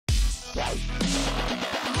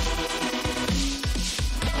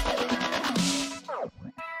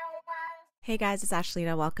Hey guys, it's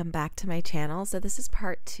Ashlena. Welcome back to my channel. So this is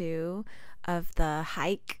part 2 of the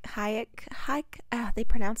Haik. They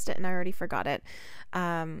pronounced it and I already forgot it.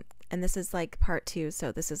 And this is like part 2,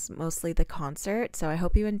 so this is mostly the concert. So I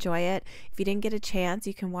hope you enjoy it. If you didn't get a chance,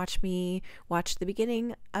 you can watch me watch the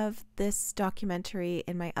beginning of this documentary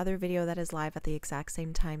in my other video that is live at the exact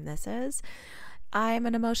same time this is. I'm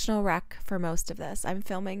an emotional wreck for most of this. I'm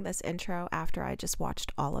filming this intro after I just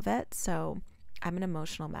watched all of it, so I'm an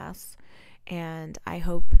emotional mess. And I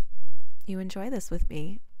hope you enjoy this with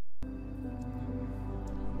me.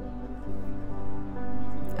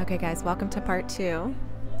 Okay guys, welcome to part 2.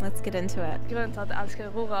 Let's get into it. Grunnen til at jeg elsker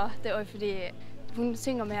Aurora, det er også fordi hun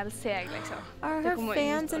synger med hele seg, liksom. Are her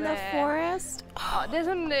fans in the forest? Ja, det er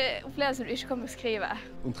sånn opplevelse du ikke kan beskrive.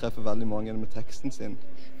 Hun treffer veldig mange med teksten sin.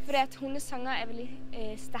 Fordi at hennes sanger er veldig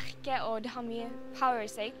sterke, og det har mye power i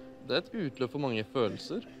seg. Det er et utløp for mange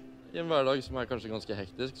følelser. I en hverdag som er kanskje ganske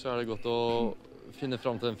hektisk, så er det godt å finne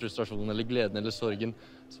fram til den frustrasjonen eller gleden eller sorgen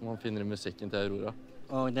som man finner i musikken til Aurora.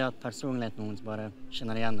 Og det at personligheten hennes bare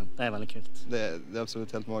skinner igjennom, det er veldig kult. Det er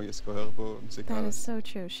absolutt helt magisk å høre på musikken. That is so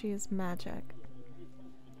true. She is magic.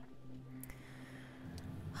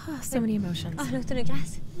 So many emotions. Lukter det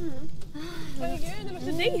gress? Herregud, det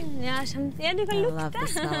lukter digg. Ja, ja, du kan lukte. I love the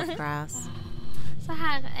smell of grass. Så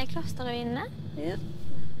her er klosterruinene. Her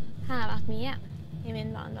har vært mye i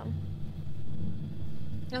min barndom.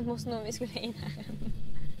 Det var morsomt når vi skulle inn her.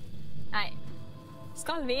 Nei.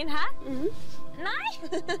 Skal vi inn her? Nei!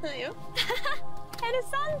 Jo. Er det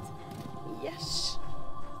sant? Yes.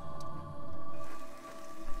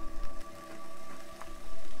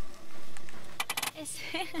 Jeg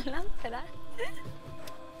ser en lampe der.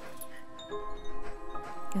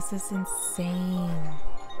 This is insane.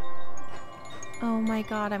 Oh my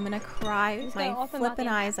god, I'm gonna cry with my flippin'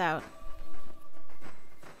 eyes out.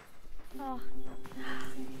 Åh.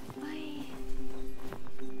 Oi.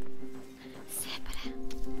 Se på det.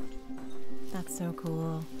 That's so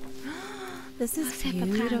cool. This is Se på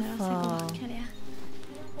trærne, se beautiful. hvor vakre de er.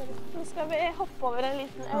 Nå skal vi hoppe over en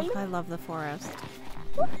liten elv. Oh, I love the forest.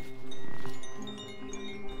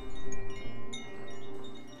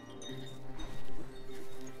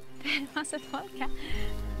 Det er masse folk her.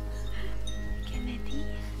 Hvem er de?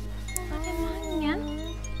 Det er mange.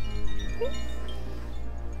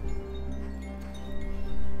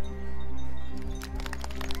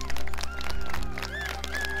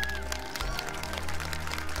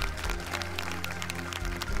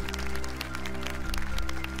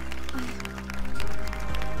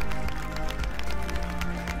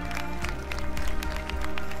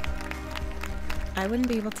 I wouldn't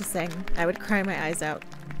be able to sing. I would cry my eyes out.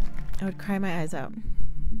 I would cry my eyes out.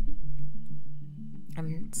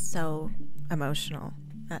 I'm so emotional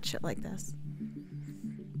at shit like this.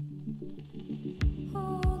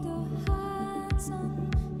 Hold your hands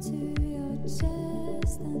onto your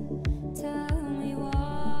chest and tell me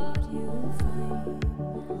what you find.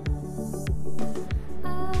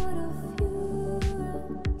 Out of you,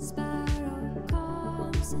 a sparrow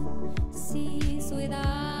comes and sees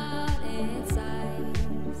without its eyes.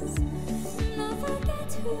 Not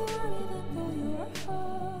forget who you are, even though you're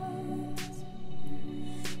hurt.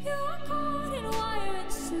 You are caught in wire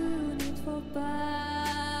and soon it will burst.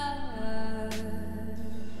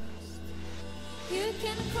 You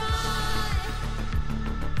can cry,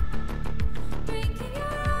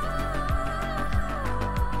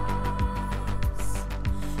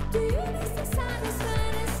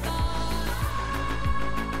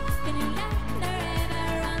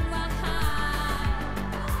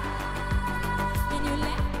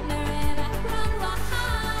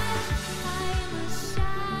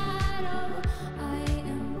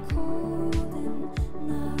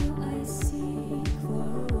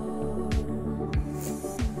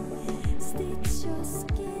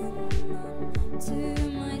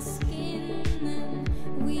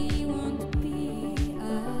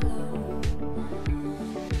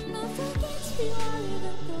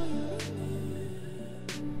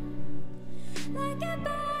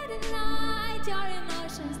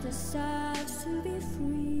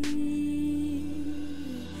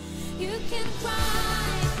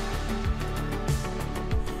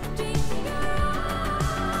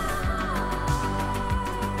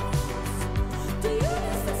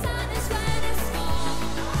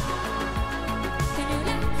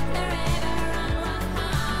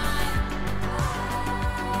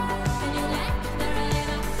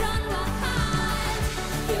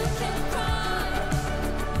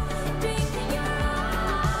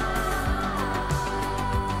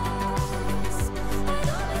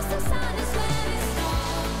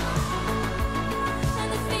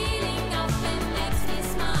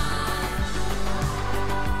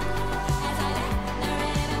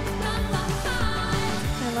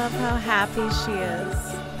 how happy she is.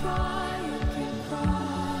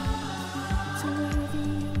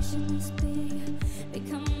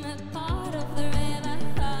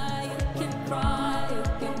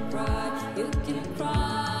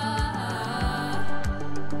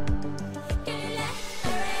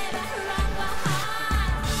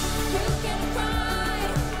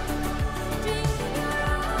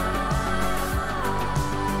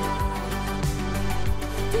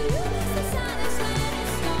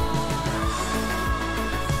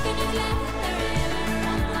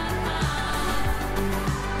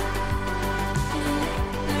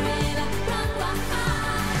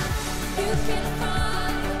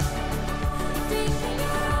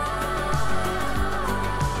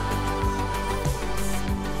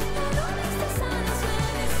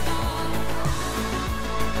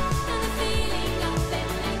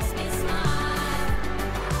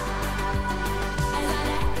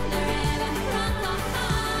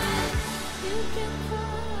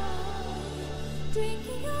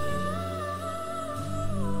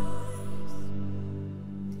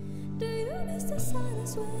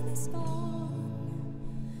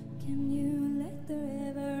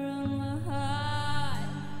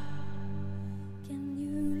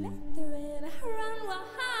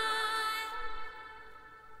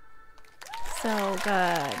 So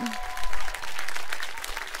good.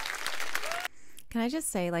 Can I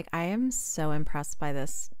just say, like, I am so impressed by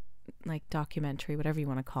this, like, documentary, whatever you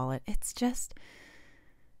want to call it. It's just,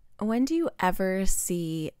 when do you ever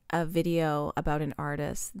see a video about an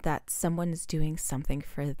artist that someone's doing something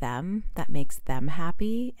for them that makes them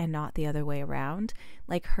happy and not the other way around?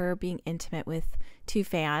 Like her being intimate with 2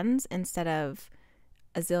 fans instead of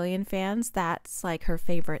a zillion fans. That's like her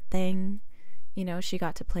favorite thing. You know, she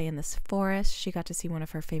got to play in this forest. She got to see one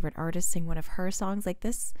of her favorite artists sing one of her songs. Like,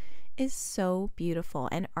 this is so beautiful.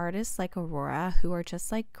 And artists like Aurora, who are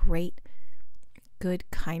just like great, good,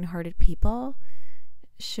 kind-hearted people,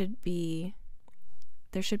 there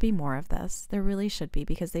should be more of this. There really should be,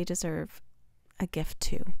 because they deserve a gift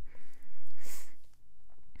too.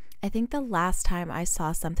 I think the last time I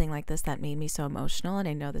saw something like this that made me so emotional, and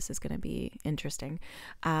I know this is going to be interesting,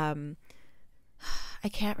 I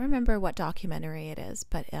can't remember what documentary it is,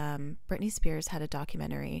 but Britney Spears had a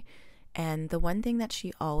documentary, and the one thing that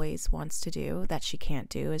she always wants to do that she can't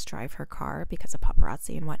do is drive her car because of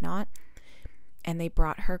paparazzi and whatnot. And they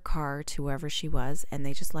brought her car to wherever she was, and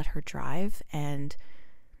they just let her drive, and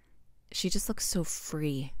she just looks so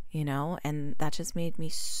free, you know? And that just made me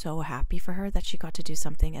so happy for her that she got to do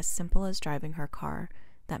something as simple as driving her car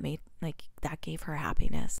that made, like, that gave her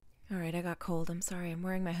happiness. All right, I got cold. I'm sorry. I'm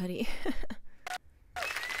wearing my hoodie.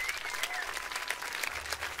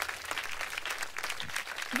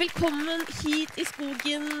 Velkommen hit I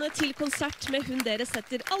skogen til konsert med hun dere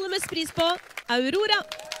setter aller mest pris på, Aurora.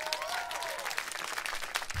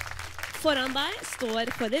 Foran deg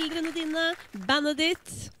står foreldrene dine, bandet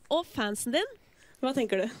ditt og fansen din. Hva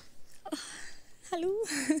tenker du? Hallo.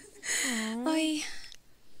 Oi,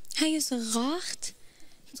 her så rart.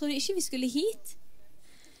 Jeg trodde ikke vi skulle hit.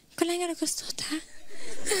 Hvor lenge har dere stått her?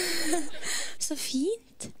 Så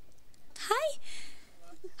fint. Hei.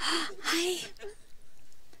 Hei.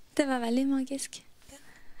 Det var veldig magisk.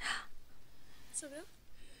 Ja. Så bra.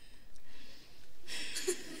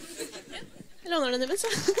 Jeg låner den imens.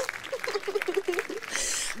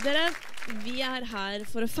 Dere, vi her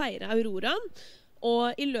for å feire Aurora,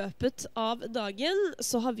 og I løpet av dagen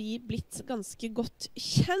så har vi blitt ganske godt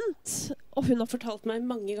kjent, og hun har fortalt meg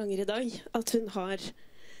mange ganger I dag at hun har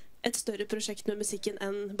et større prosjekt med musikken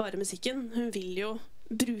enn bare musikken. Hun vil jo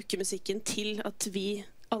bruke musikken til at vi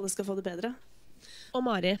alle skal få det bedre. Og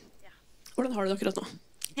Mari, hvordan har du det akkurat nå?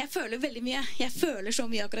 Jeg føler veldig mye. Jeg føler så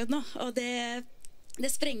mye akkurat nå, og det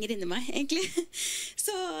sprenger inni meg, egentlig.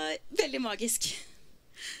 Så veldig magisk.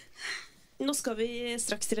 Nå skal vi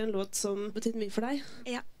straks til en låt som betyr mye for deg.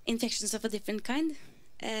 Ja, Infections of a Different Kind.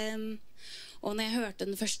 Og når jeg hørte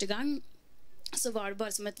den første gang, så var det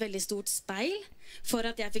bare som et veldig stort speil for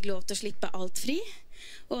at jeg fikk lov til å slippe alt fri.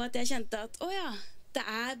 Og at jeg kjente at, åja, det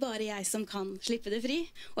bare jeg som kan slippe det fri,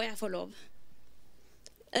 og jeg får lov.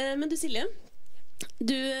 Men du, Silje,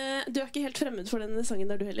 du ikke helt fremmed for denne sangen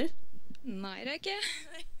der du heller? Nei, det ikke.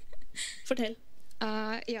 Fortell.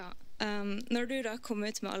 Ja, når du da kom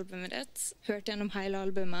ut med albumet ditt, hørte gjennom hele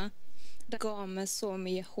albumet, det ga meg så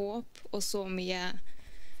mye håp og så mye,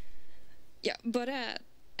 ja, bare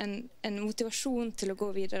en motivasjon til å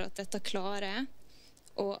gå videre, at dette klarer jeg,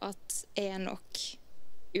 og at jeg nok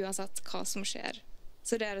uansett hva som skjer.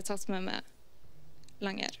 Så det har jeg tatt med meg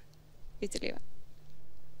lenger ut I livet.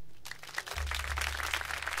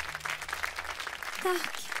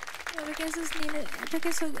 Takk. Dere er så snille. Dere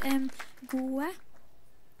er så gode.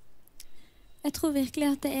 Jeg tror virkelig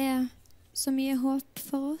at det er så mye håp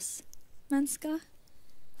for oss mennesker.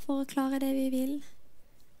 For å klare det vi vil.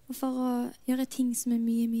 Og for å gjøre ting som er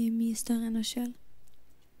mye, mye, mye større enn oss selv.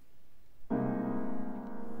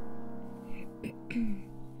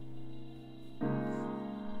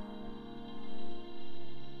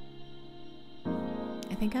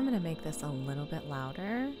 I think I'm going to make this a little bit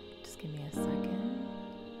louder. Just give me a second.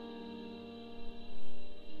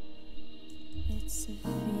 It's a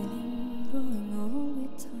feeling growing all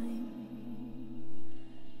with time,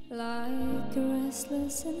 like a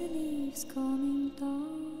restless and the leaves coming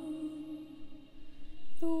down.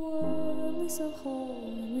 The world is a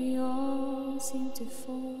hole and we all seem to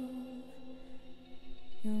fall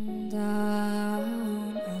and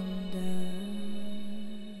down under.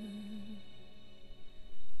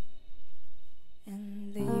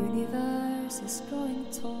 And the universe is growing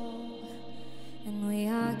tall, and we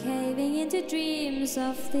are caving into dreams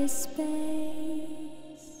of this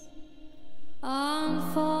space.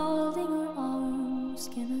 Unfolding our arms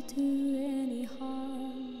cannot do any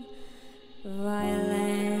harm.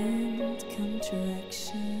 Violent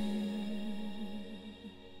contractions.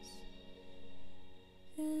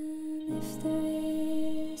 And if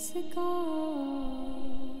there is a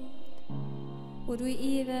God, would we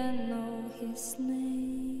even know his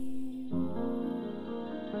name?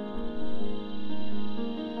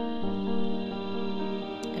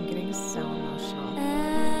 I'm getting so emotional.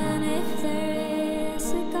 And if there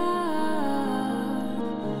is a God,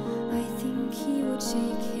 I think he would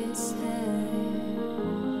shake his head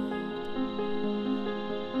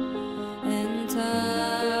and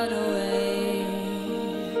turn away.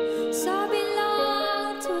 So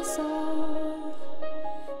belong to us all.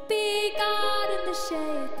 Be God in the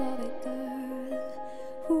shape of a girl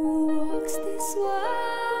who walks this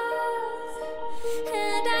world.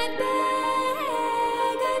 And I beg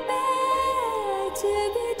to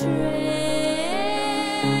be drained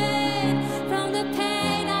from the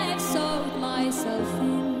pain I have soaked myself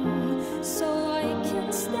in, so I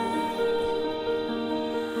can stay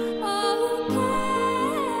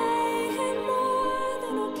okay and more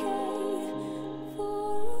than okay for a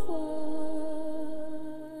while,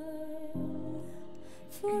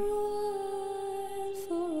 for a while,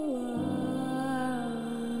 for a while.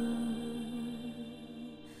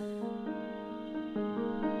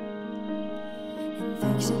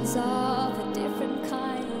 Infections of a different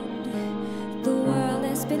kind. The world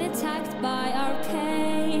has been attacked by our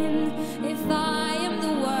pain. If I am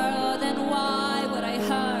the world, then why would I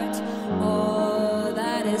hurt all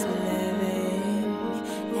that is living?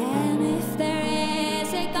 And if there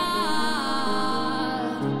is a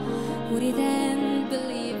God, would he then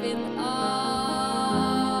believe in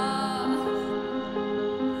us?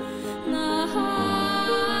 No.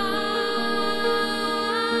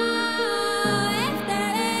 If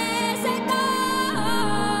there is a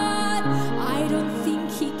God, I don't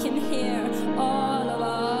think he can hear all of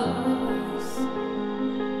us.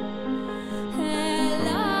 And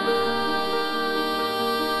love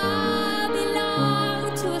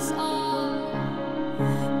belong to us all.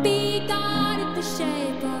 Be God in the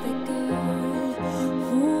shape of a girl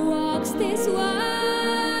who walks this world.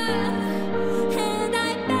 And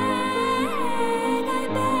I beg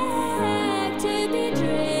to be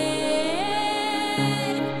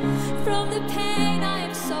drained from the pain I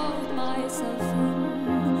have soaked myself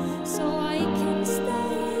in, so I can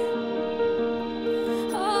stay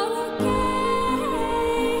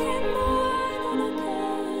okay and more than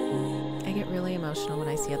okay. I get really emotional when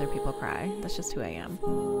I see other people cry. That's just who I am.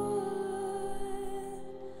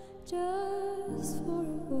 Just for a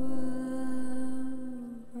while.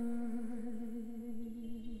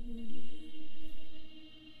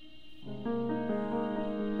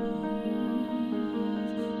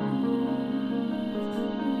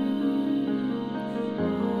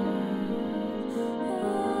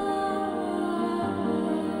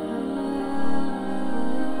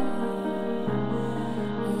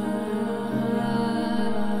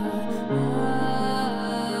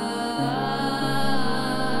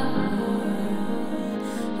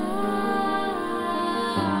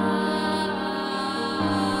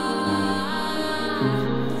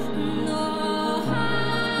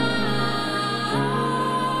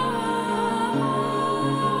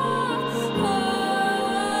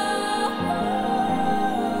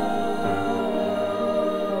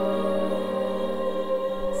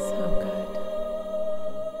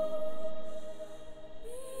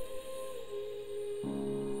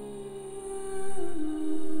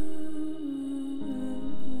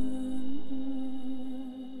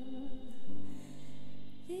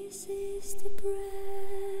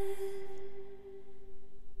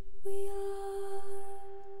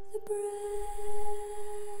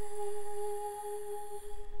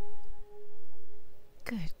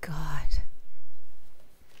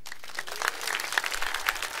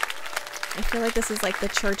 feel like this is like the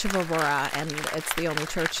Church of Aurora, and it's the only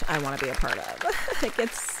church I want to be a part of. Like,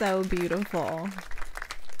 it's so beautiful.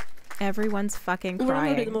 Everyone's fucking Hvordan har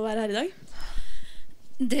du crying. det med å være her i dag?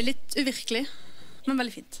 Det er litt uvirkelig, men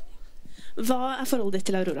veldig fint. Hva er forholdet ditt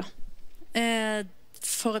til Aurora?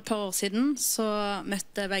 For et par år siden så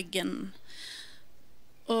møtte jeg veggen,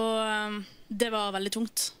 og det var veldig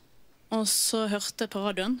tungt. Og så hørte jeg på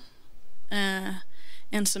radioen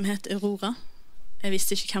en som het Aurora. Jeg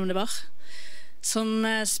visste ikke hvem det var, som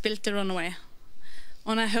spilte Runaway.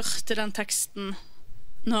 Og når jeg hørte den teksten,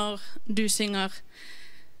 når du synger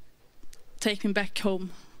Take me back home,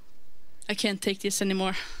 I can't take this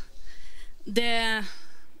anymore, det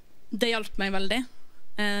hjalp meg veldig.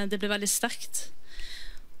 Det ble veldig sterkt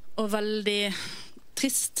og veldig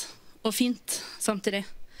trist og fint samtidig.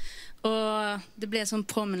 Og det ble en sånn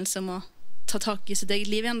påminnelse om å ta tak i sitt eget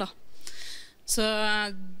liv igjen da. Så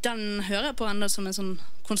den hører jeg på enda som en sånn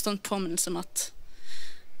konstant påminnelse om at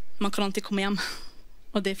man kan alltid komme hjem,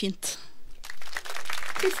 og det er fint.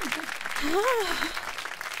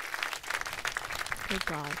 Oh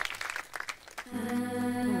God. Oh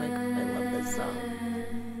my God, I love this song.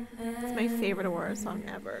 It's my favorite Aurora song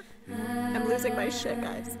ever. I'm losing my shit,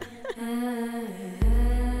 guys. I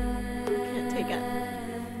can't take it.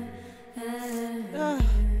 Ugh.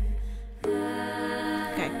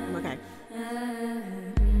 Okay, I'm okay.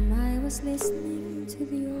 I was listening to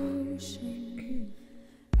the ocean.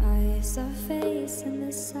 I saw a face in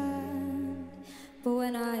the sand, but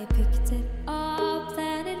when I picked it up,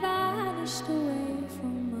 then it vanished away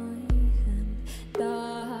from my hand.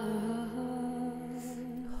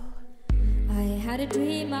 I had a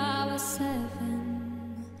dream I was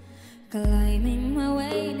 7, climbing my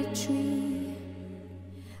way in a tree.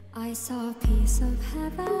 I saw a piece of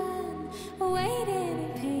heaven waiting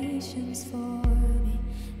in patience for me.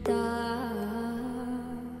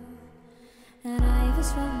 And I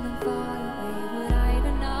was running far away. Would I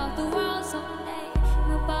run off the world someday?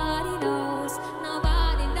 Nobody knows,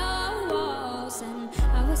 nobody knows. And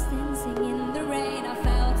I was dancing in the rain. I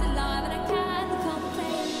felt alive and I can't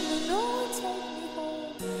complain. No,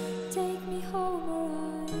 take me home where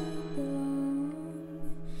I belong.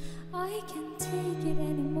 I can't take it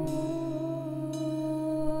anymore.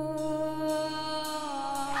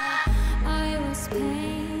 I was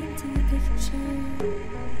painting a picture.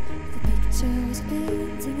 The picture was a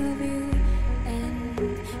painting of you. And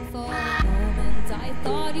for a moment I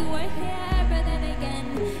thought you were here, but then again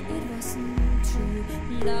it wasn't true.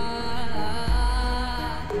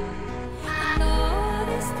 And all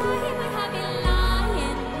this time I have been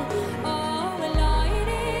lying. Oh, lying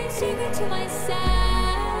in secret to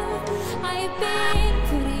myself. I've been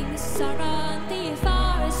putting sorrow in the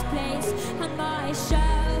forest place on my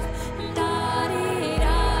shelf.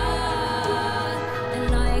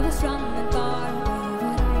 And I was running far away.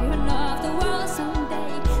 Would I run off the world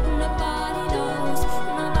someday? Nobody knows,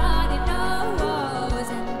 nobody knows.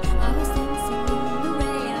 And I was dancing in the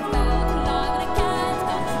rain. I felt alive and I can't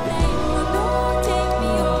complain. No, take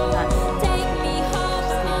me home where I belong.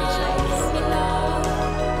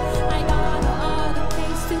 I got no other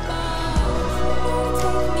place to go. No,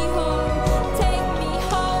 take me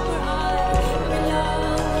home where I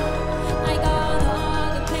belong. I got no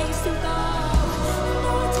other place to go.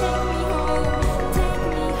 No, take me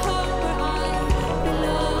home where I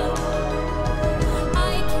belong.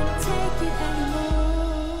 I can't take it anymore.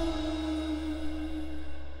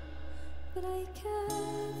 But I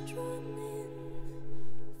kept running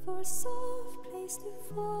for a soft place to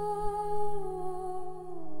fall.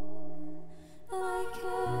 And I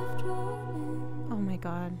kept running Oh my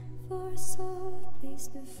God. for a soft place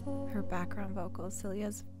to fall. Her background vocals,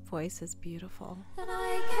 Celia's voice is beautiful. And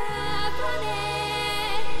I kept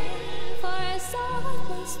running for a soft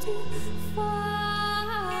place to fall.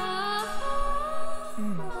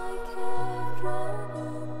 I kept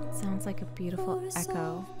running Sounds like a beautiful for a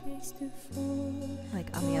echo, soft place to fall. like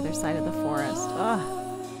on the other side of the forest. Ugh.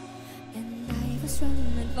 And I was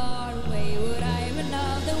running far away. Would I run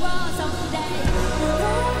off the wall someday? Oh,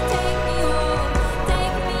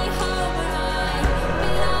 take me home where I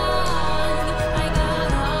belong. I got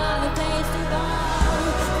no other place to go.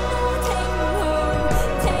 No,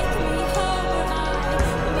 take me home where I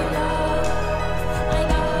belong. I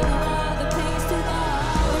got no other place to go.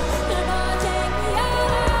 No, take me home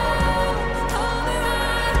where I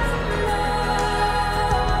belong.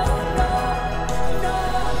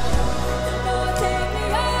 No, take me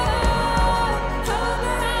home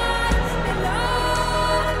where I belong.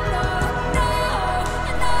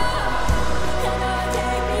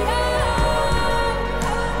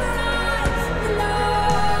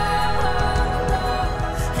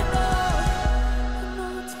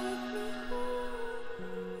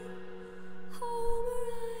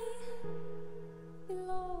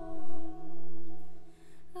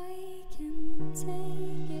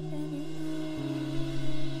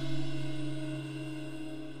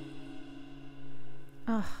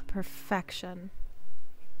 perfection.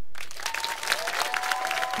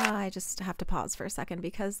 I just have to pause for a second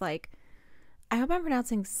because, like, I hope I'm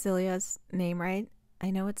pronouncing Celia's name right. I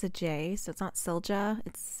know it's a J, so it's not Silja,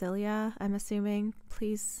 it's Celia, I'm assuming.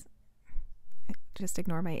 Please just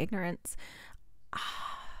ignore my ignorance.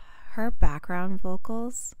 Her background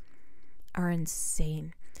vocals are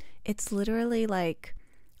insane. It's literally like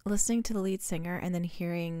listening to the lead singer and then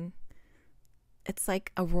hearing, it's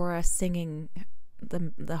like Aurora singing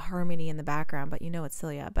the harmony in the background, but you know it's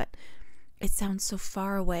Celia, but it sounds so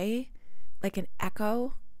far away, like an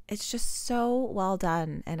echo. It's just so well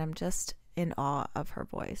done, and I'm just in awe of her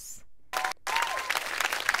voice.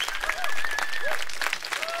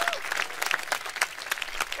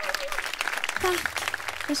 Takk.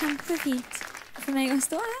 Det kjempefint for meg å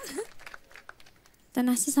stå her. Den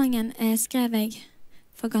neste sangen skrev jeg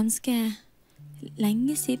for ganske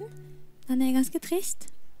lenge siden. Den er ganske trist.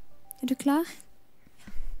 Er du klar?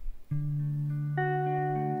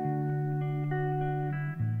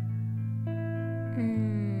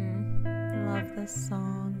 Love this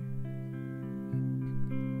song.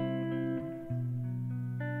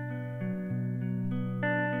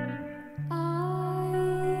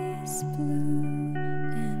 Eyes blue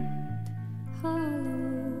and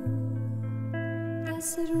hollow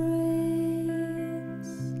as it rains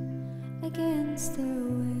against her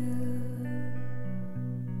will.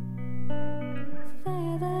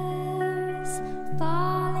 Feathers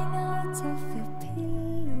falling out of a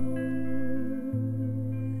pillow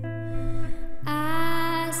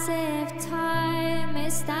as if time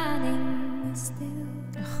is standing still.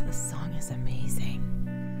 Ugh, this song is amazing.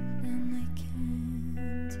 And I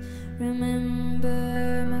can't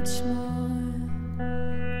remember much more,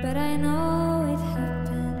 but I know it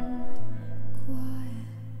happened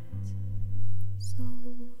quiet, so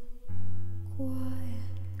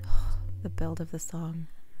quiet. The build of the song.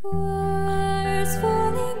 Words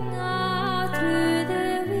falling out through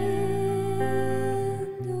the window.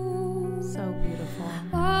 So beautiful.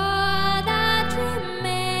 All that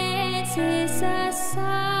remains is a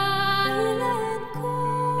silent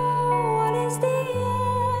call. Is the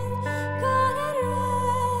earth gonna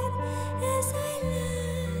red as I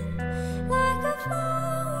land like a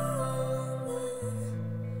flower on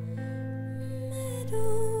the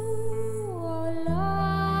meadow? Love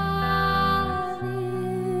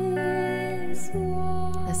is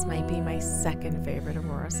what This might be my second favorite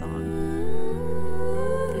Aurora song.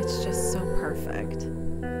 It's just so perfect.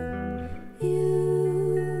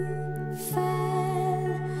 you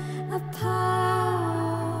fell apart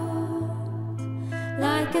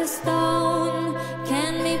like a stone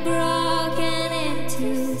can be broken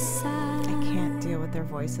into sand. I can't deal with their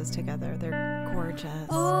voices together. They're gorgeous.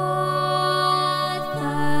 A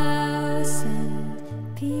thousand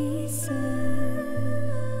pieces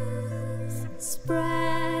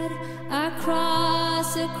spread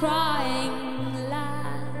across a crying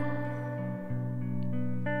land,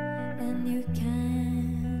 and you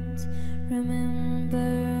can't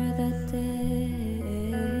remember that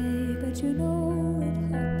day, but you know it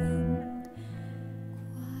happened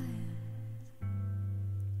quiet,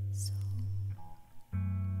 so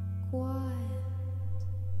quiet.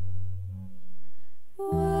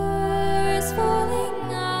 Words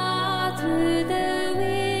falling out through the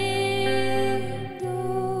window.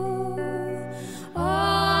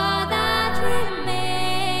 All that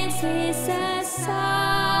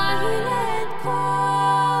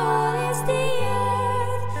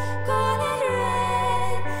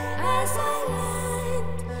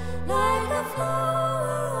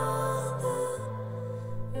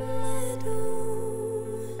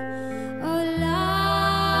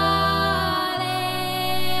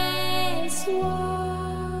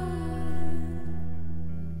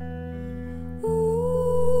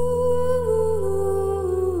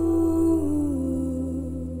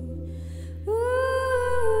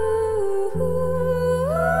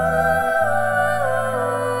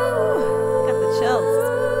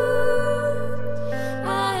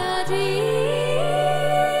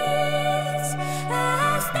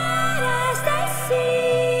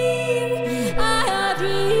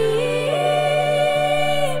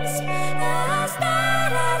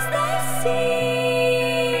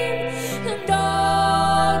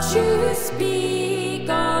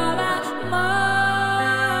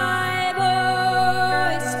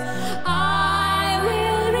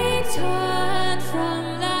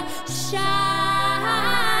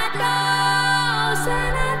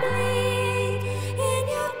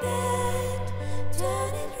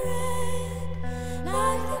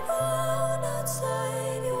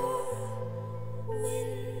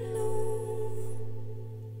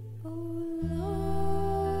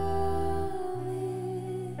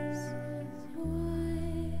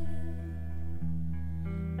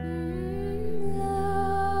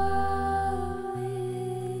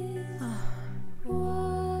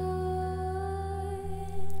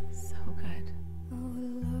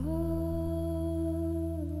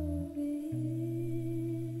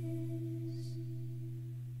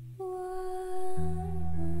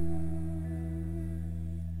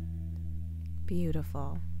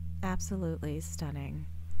beautiful. Absolutely stunning.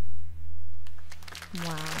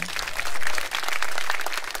 Wow.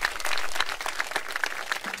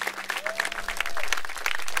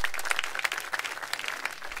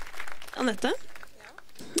 Annette,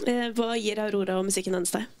 hva gir Aurora og musikken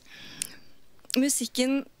hennes deg?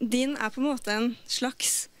 Musikken din er på en måte en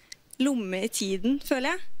slags lomme i tiden,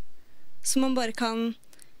 føler jeg. Som man bare kan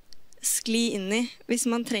skli inn i hvis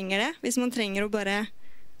man trenger det. Hvis man trenger å bare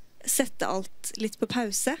sette alt litt på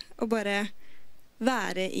pause og bare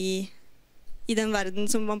være i den verden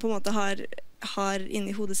som man på en måte har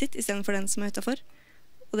inni hodet sitt, i stedet for den som er utenfor.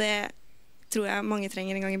 Og det tror jeg mange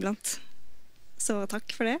trenger en gang iblant. Så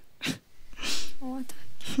takk for det. Takk.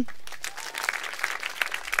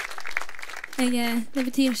 Det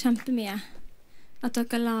betyr kjempemye at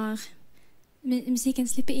dere lar musikken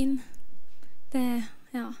slippe inn.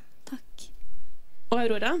 Ja, takk. Og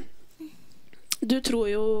Aurora, du tror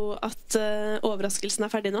jo at overraskelsen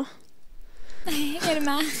er ferdig nå. Er det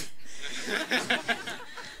meg?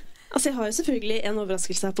 Altså, jeg har jo selvfølgelig en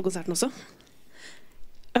overraskelse her på konserten også.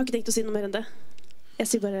 Jeg har ikke tenkt å si noe mer enn det. Jeg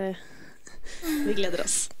sier bare vi gleder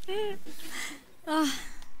oss.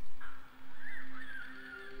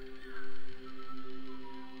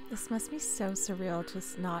 This must be so surreal,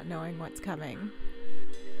 just not knowing what's coming.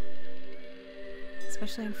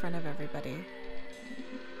 Especially in front of everybody.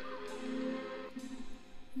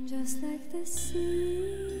 Just like the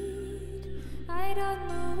seed, I don't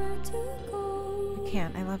know where to go. I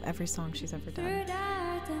can't. I love every song she's ever done. Through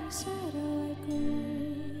dark and shadow I go.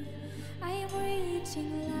 I am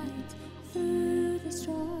reaching light through the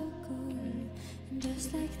struggle. And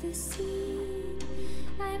just like the seed,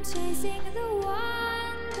 I'm chasing the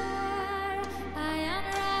wonder. I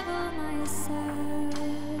unravel myself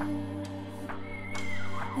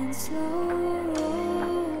in slow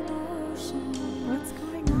motion. What's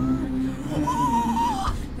going on?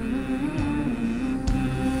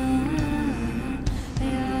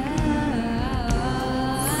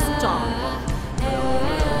 Stop.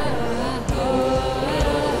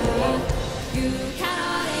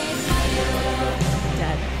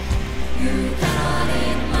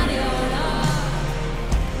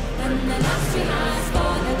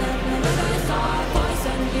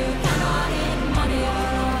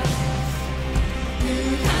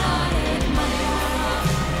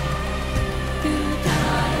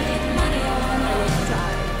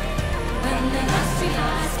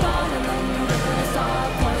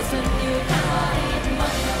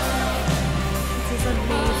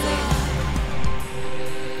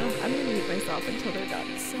 Until they're done.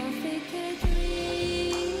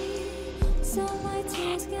 So my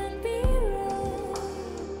tears can be red.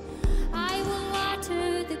 I will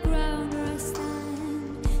water the ground where I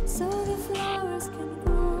stand, so the flowers can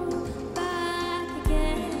grow back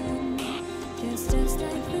again. Just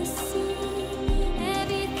like the sea,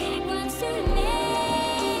 everything wants to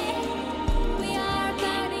live. We are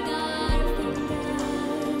burning our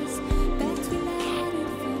fingers, but we let it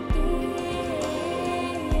forget.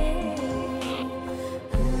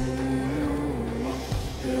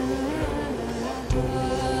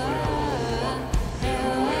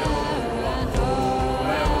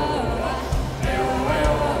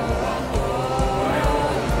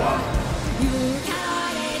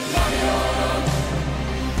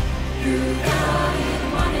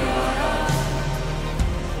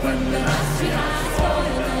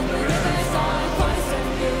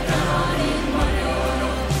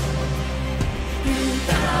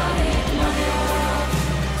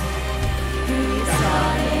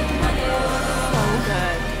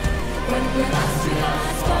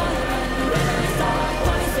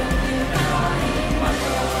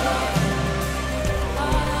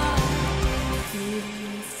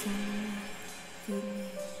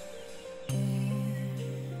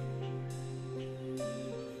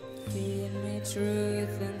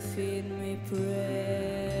 Truth and feed me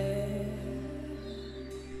prayer.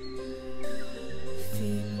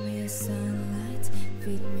 Feed me sunlight,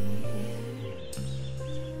 feed me air.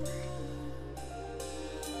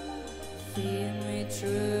 Feed me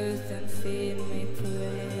truth and feed me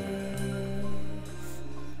prayer.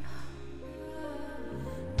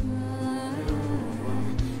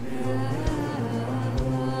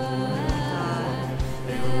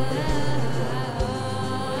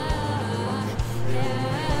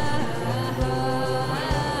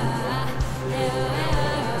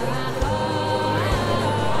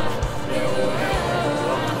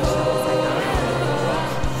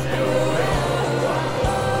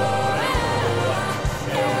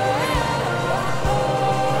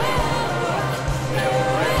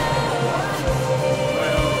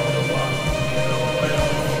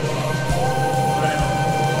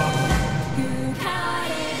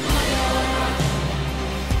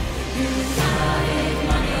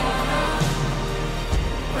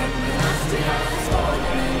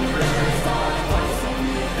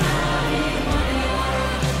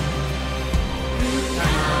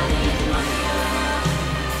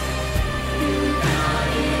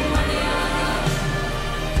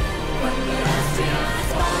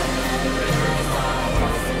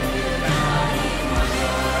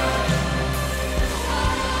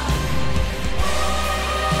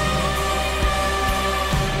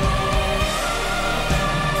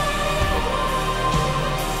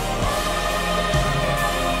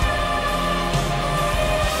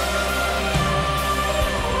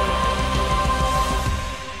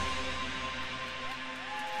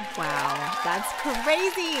 Wow, that's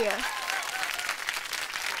crazy.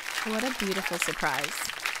 What a beautiful surprise.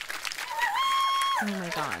 Oh my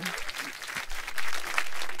god.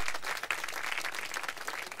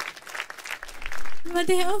 Var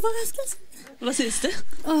det overraskelse? Hva synes du?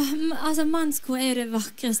 Altså, mannskor er jo det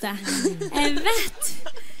vakreste. Jeg vet!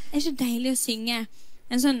 Det er ikke deilig å synge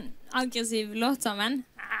en sånn aggressiv låt sammen.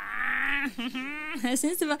 Jeg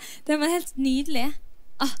synes det var helt nydelig.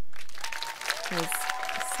 It was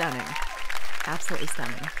stunning. Absolutely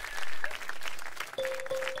stunning.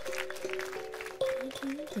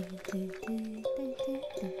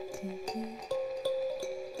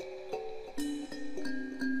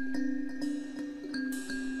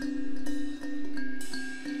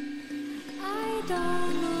 I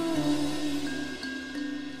don't know,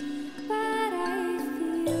 but I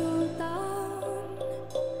feel down.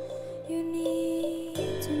 You need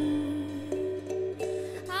to know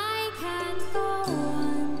I can't go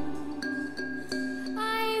on.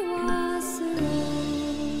 I was a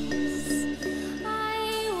rose. I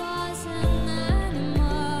was an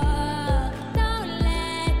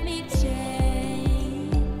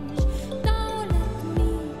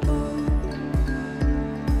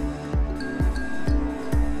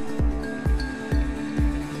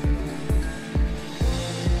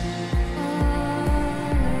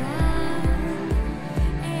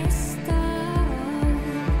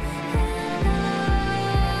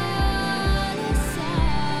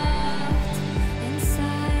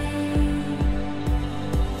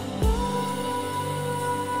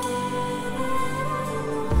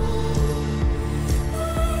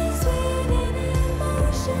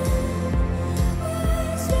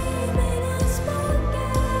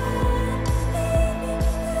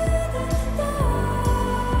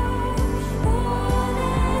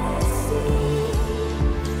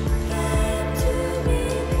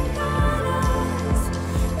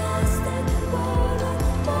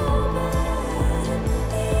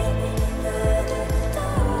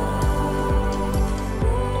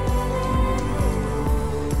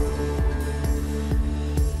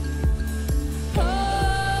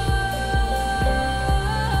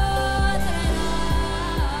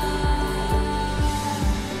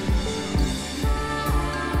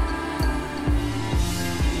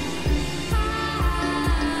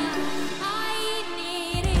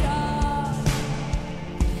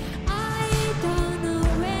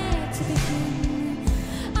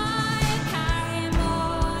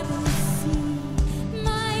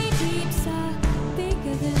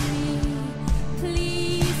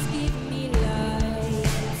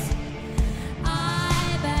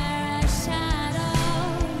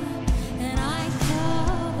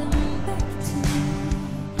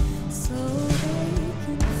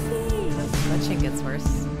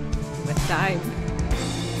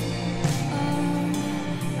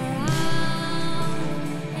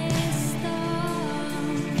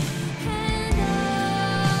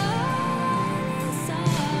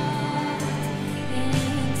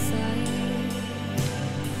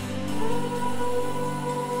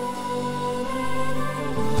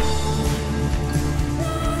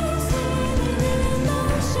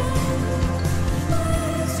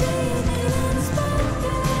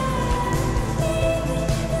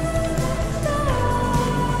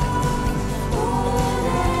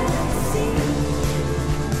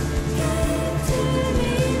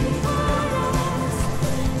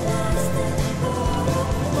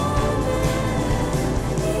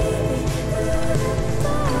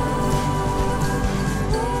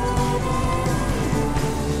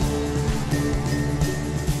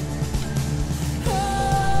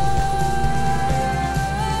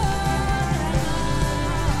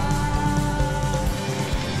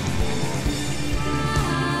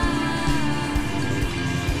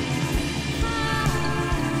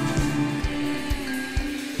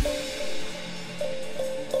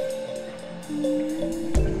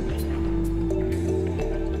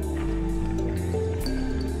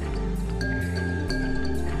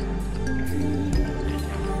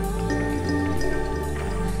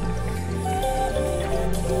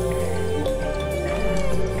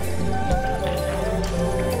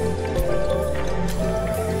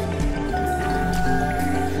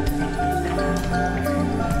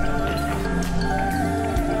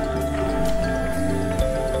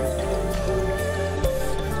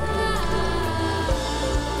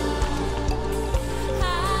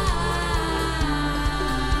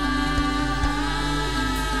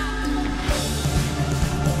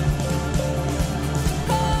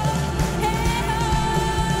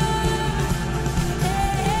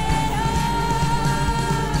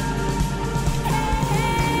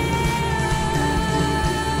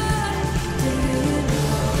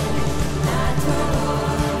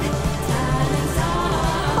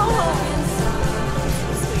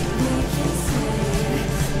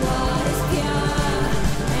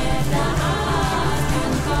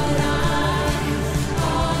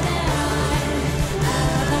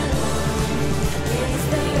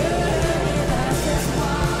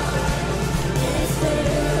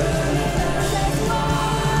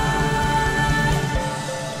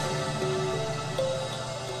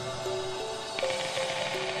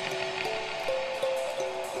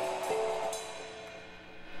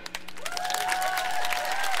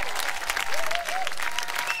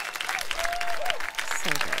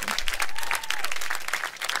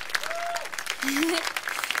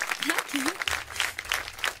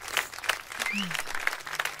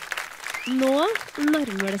Nå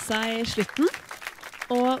nærmer det seg slutten,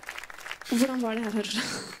 og hvordan var det her, Aurora?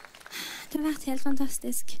 Det har vært helt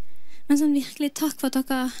fantastisk. Men sånn virkelig takk for at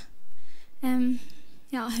dere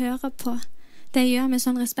hører på det jeg gjør med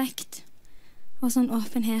sånn respekt og sånn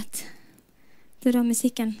åpenhet. Det er da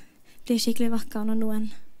musikken blir skikkelig vakker når noen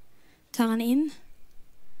tar den inn.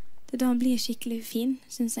 Det er da den blir skikkelig fin,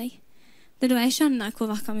 synes jeg. Det er da jeg skjønner hvor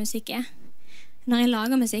vakker musikk er. Når jeg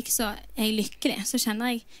lager musikk, så er jeg lykkelig. Så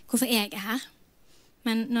kjenner jeg hvorfor jeg er her.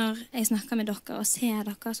 Men når jeg snakker med dere og ser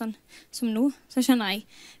dere sånn som nå, så skjønner jeg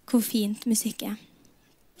hvor fint musikk er.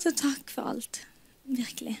 Så takk for alt.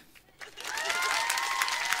 Virkelig.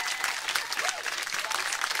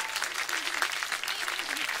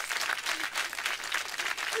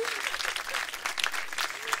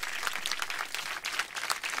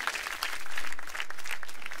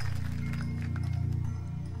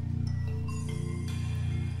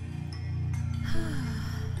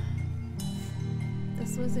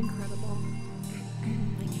 This was incredible.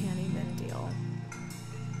 I can't even deal.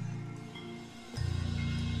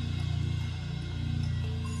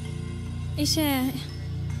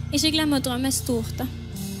 Ikke glem å drømme stort, da.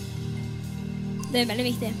 Det er veldig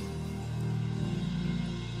viktig.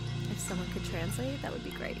 If someone could translate, that would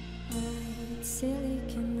be great.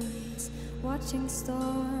 Silicon nights, watching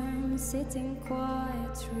storms, sitting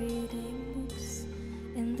quiet, reading books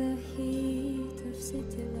in the heat of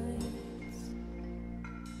city lights.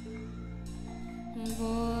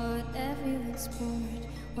 Bored, everyone's bored.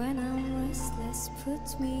 When I'm restless,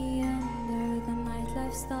 put me under the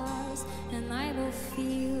nightlife stars, and I will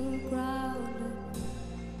feel grounded.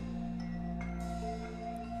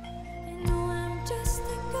 I know I'm just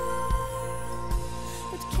a girl,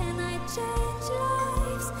 but can I change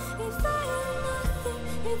lives? If I am nothing,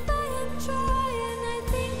 if I am trying, I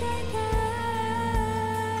think I can.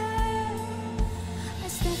 I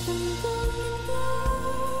step on broken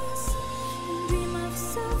glass and dream of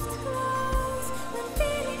soft clouds. When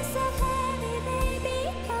feelings are heavy, they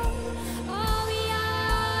become all we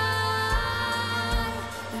are.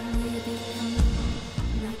 And we become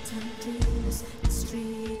nighttime dreamers and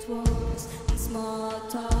street walkers and small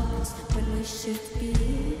talkers when we should be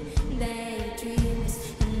daydreamers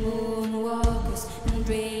and moonwalkers and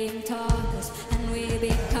dream talkers. And we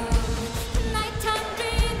become nighttime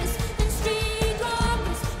dreamers and street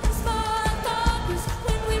walkers and small talkers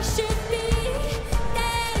when we should be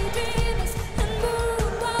daydreamers and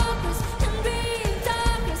moonwalkers and dream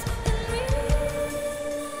talkers. And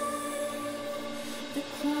the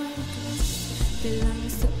quiet west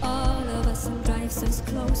belongs to all of us and drives us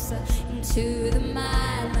closer into the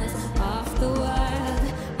madness of the world,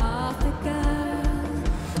 of the girl.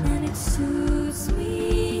 And it suits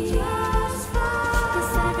me just fine,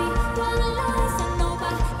 'cause everyone loves and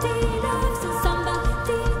nobody loves and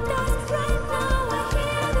somebody does. Right now I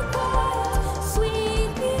hear the quiet,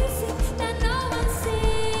 sweet music that no one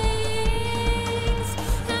sings.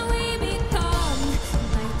 And we become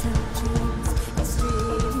nighttime dreams and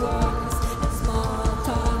street walkers and small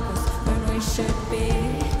talkers when we should be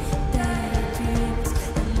daydreamers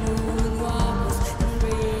and moonwalkers and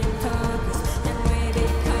dream talkers. And we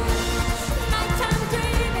become nighttime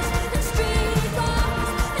dreamers and street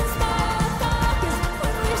walkers and small talkers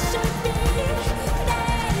when we should be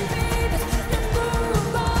daydreamers and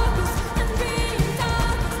moonwalkers and dream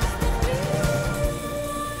talkers.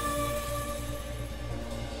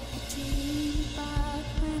 I dream about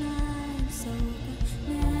when I'm sober,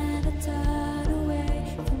 never turn away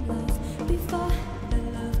from love before the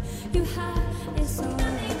light.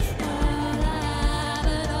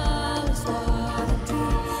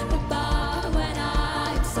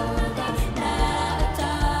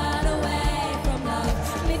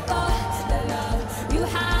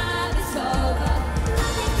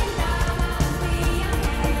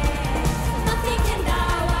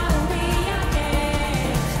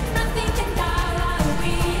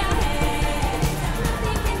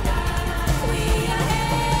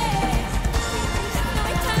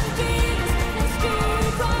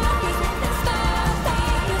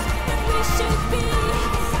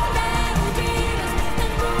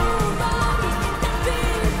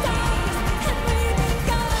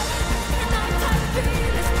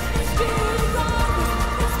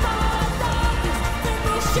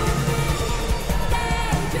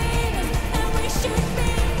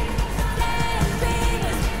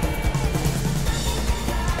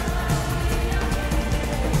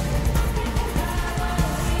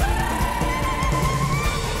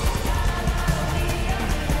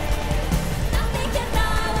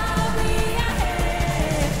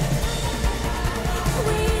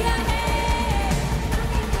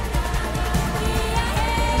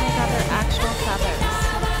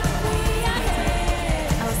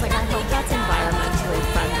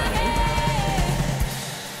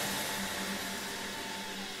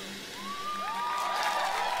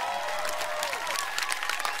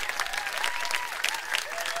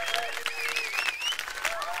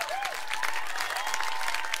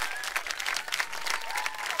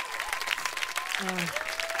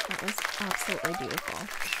 very beautiful.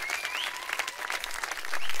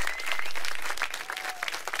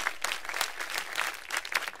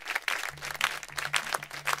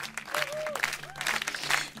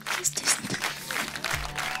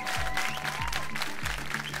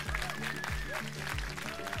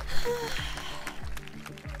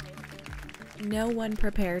 No one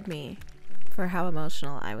prepared me for how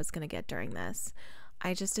emotional I was going to get during this.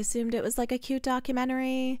 I just assumed it was like a cute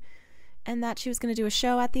documentary and that she was going to do a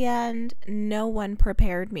show at the end. No one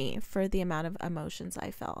prepared me for the amount of emotions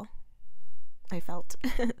I felt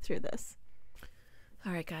through this.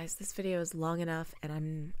 All right, guys, this video is long enough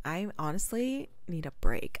and I honestly need a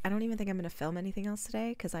break. I don't even think I'm going to film anything else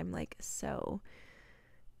today because I'm like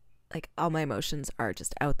all my emotions are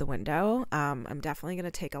just out the window. I'm definitely going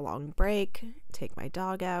to take a long break, take my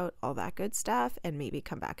dog out, all that good stuff, and maybe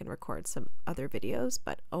come back and record some other videos.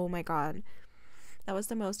 But oh my God, that was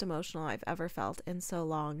the most emotional I've ever felt in so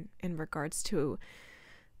long in regards to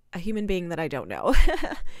a human being that I don't know.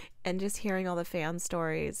 And just hearing all the fan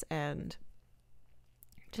stories and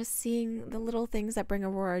just seeing the little things that bring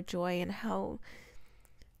Aurora joy and how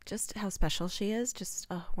special she is just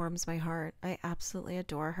warms my heart. I absolutely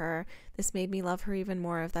adore her. This made me love her even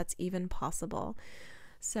more, if that's even possible.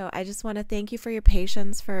 So I just want to thank you for your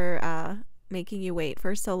patience, for making you wait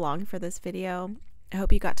for so long for this video. I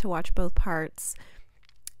hope you got to watch both parts,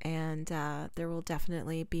 and there will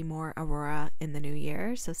definitely be more Aurora in the new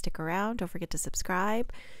year, so stick around. Don't forget to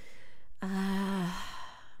subscribe.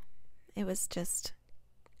 It was just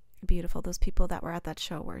beautiful. Those people that were at that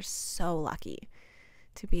show were so lucky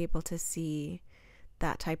to be able to see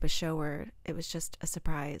that type of show where it was just a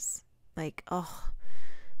surprise. Like, oh,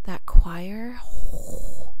 that choir,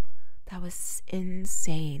 that was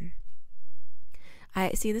insane.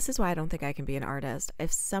 This is why I don't think I can be an artist.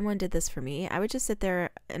 If someone did this for me, I would just sit there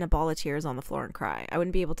in a ball of tears on the floor and cry. I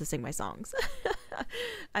wouldn't be able to sing my songs.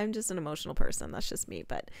 I'm just an emotional person. That's just me.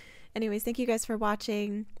 But anyways, thank you guys for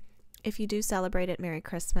watching. If you do celebrate it, Merry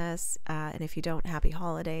Christmas, and if you don't, Happy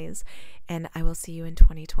Holidays, and I will see you in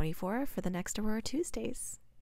 2024 for the next Aurora Tuesdays.